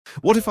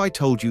What if I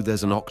told you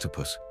there's an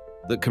octopus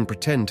that can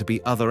pretend to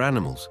be other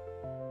animals?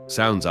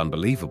 Sounds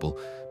unbelievable,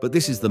 but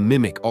this is the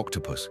mimic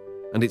octopus,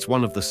 and it's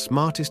one of the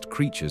smartest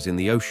creatures in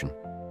the ocean.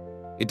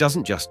 It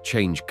doesn't just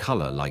change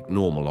color like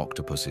normal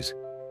octopuses.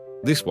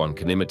 This one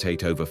can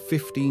imitate over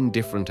 15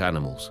 different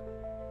animals,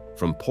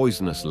 from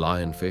poisonous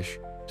lionfish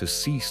to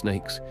sea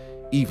snakes,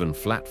 even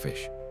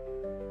flatfish.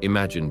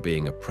 Imagine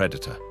being a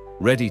predator,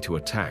 ready to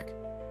attack.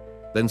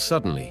 Then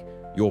suddenly,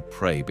 your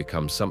prey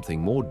becomes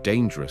something more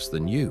dangerous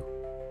than you.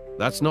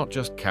 That's not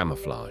just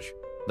camouflage,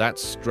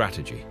 that's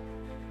strategy.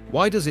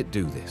 Why does it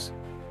do this?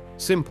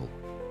 Simple.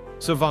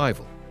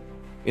 Survival.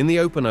 In the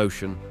open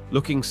ocean,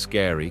 looking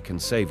scary can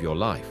save your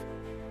life.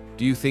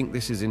 Do you think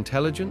this is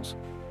intelligence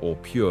or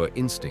pure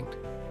instinct?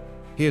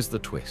 Here's the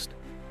twist.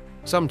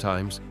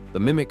 Sometimes, the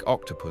mimic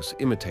octopus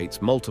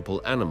imitates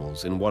multiple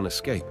animals in one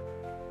escape.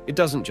 It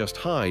doesn't just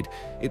hide,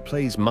 it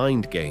plays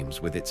mind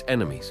games with its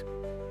enemies.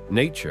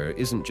 Nature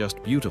isn't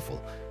just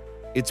beautiful,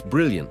 it's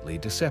brilliantly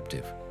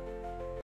deceptive.